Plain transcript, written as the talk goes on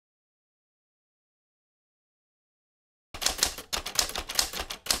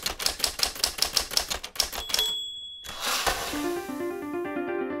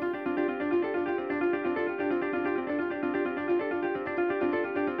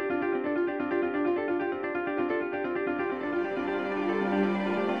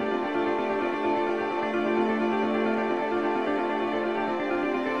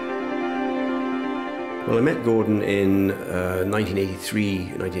Well, I met Gordon in 1983,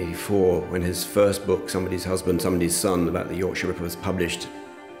 1984, when his first book, Somebody's Husband, Somebody's Son, about the Yorkshire Ripper was published.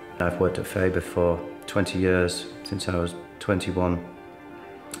 I've worked at Faber for 20 years, since I was 21.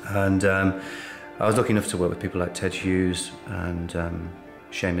 And I was lucky enough to work with people like Ted Hughes and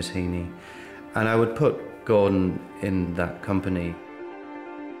Seamus Heaney. And I would put Gordon in that company.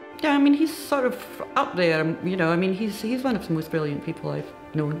 Yeah, I mean, he's sort of up there, you know, I mean, he's one of the most brilliant people I've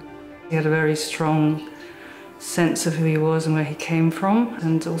known. He had a very strong sense of who he was and where he came from,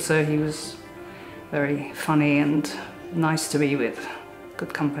 and also he was very funny and nice to be with,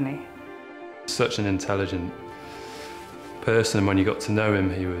 good company. Such an intelligent person, and when you got to know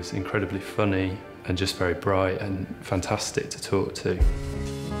him, he was incredibly funny and just very bright and fantastic to talk to.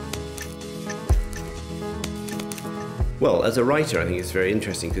 Well, as a writer, I think it's very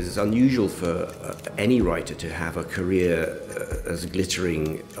interesting because it's unusual for any writer to have a career as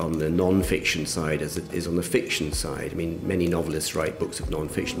glittering on the non-fiction side as it is on the fiction side. I mean, many novelists write books of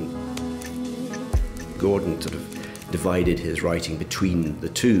non-fiction. Gordon sort of divided his writing between the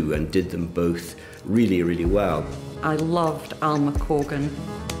two and did them both really, really well. I loved Alma Cogan.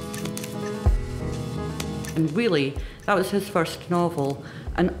 And really, that was his first novel,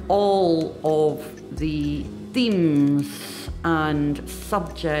 and all of the themes and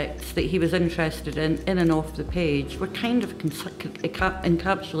subjects that he was interested in and off the page, were kind of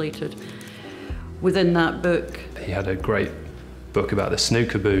encapsulated within that book. He had a great book about the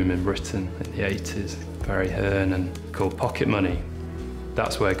snooker boom in Britain in the 80s, Barry Hearn, and called Pocket Money.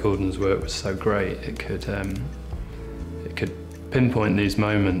 That's where Gordon's work was so great. It could pinpoint these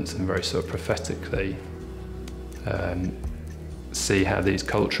moments and very sort of prophetically see how these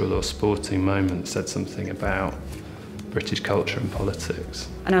cultural or sporting moments said something about British culture and politics.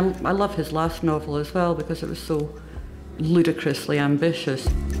 And I love his last novel as well because it was so ludicrously ambitious.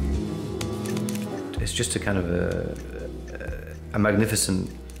 It's just a kind of a magnificent,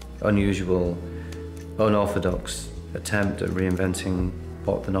 unusual, unorthodox attempt at reinventing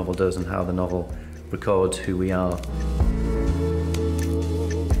what the novel does and how the novel records who we are.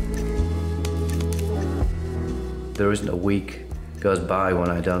 There isn't a week goes by when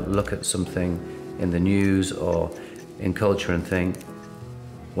I don't look at something in the news or in culture and think,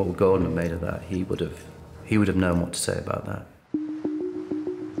 what would Gordon have made of that? He would have known what to say about that.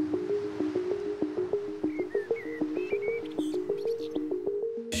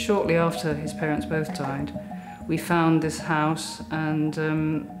 Shortly after his parents both died, we found this house, and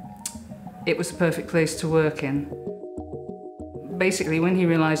it was the perfect place to work in. Basically, when he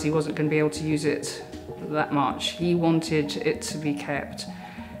realised he wasn't going to be able to use it that much, he wanted it to be kept,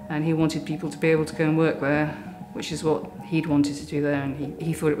 and he wanted people to be able to go and work there, which is what he'd wanted to do there, and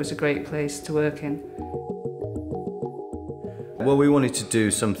he thought it was a great place to work in. Well, we wanted to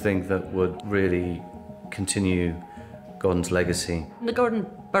do something that would really continue Gordon's legacy. The Gordon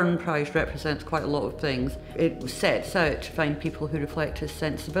Byrne Prize represents quite a lot of things. It sets out to find people who reflect his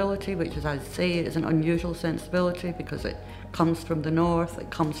sensibility, which, as I say, is an unusual sensibility because it comes from the north, it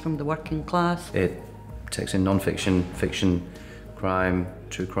comes from the working class. It takes in non-fiction, fiction, crime,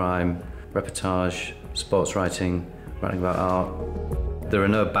 true crime, reportage, sports writing, writing about art. There are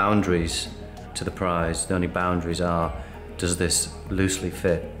no boundaries to the prize. The only boundaries are, does this loosely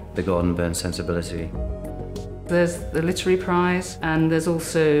fit the Gordon Byrne sensibility? There's the literary prize, and there's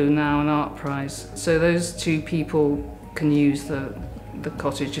also now an art prize. So those two people can use the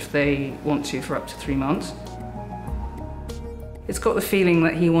cottage if they want to for up to 3 months. It's got the feeling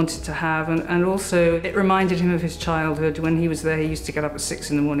that he wanted to have, and also it reminded him of his childhood. When he was there, he used to get up at 6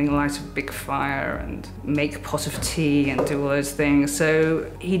 in the morning, light a big fire and make a pot of tea and do all those things.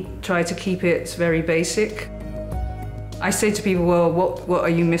 So he tried to keep it very basic. I say to people, well, what are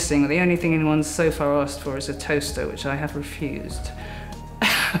you missing? The only thing anyone's so far asked for is a toaster, which I have refused.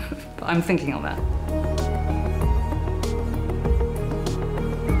 But I'm thinking of that.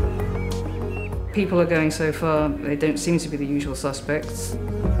 People are going so far, they don't seem to be the usual suspects.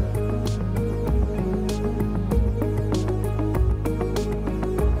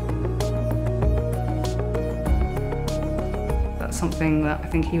 That's something that I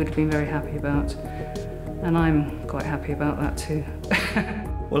think he would have been very happy about. And I'm quite happy about that too.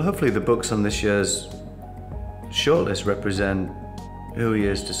 Well, hopefully the books on this year's shortlist represent who he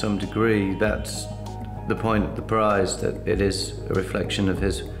is to some degree. That's the point of the prize, that it is a reflection of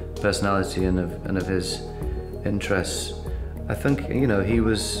his personality and of his interests. I think, he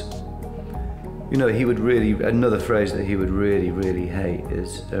was, he would really, another phrase that he would really, really hate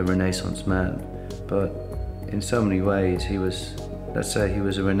is a Renaissance man. But in so many ways, he was, let's say he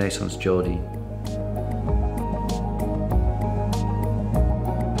was a Renaissance Geordie.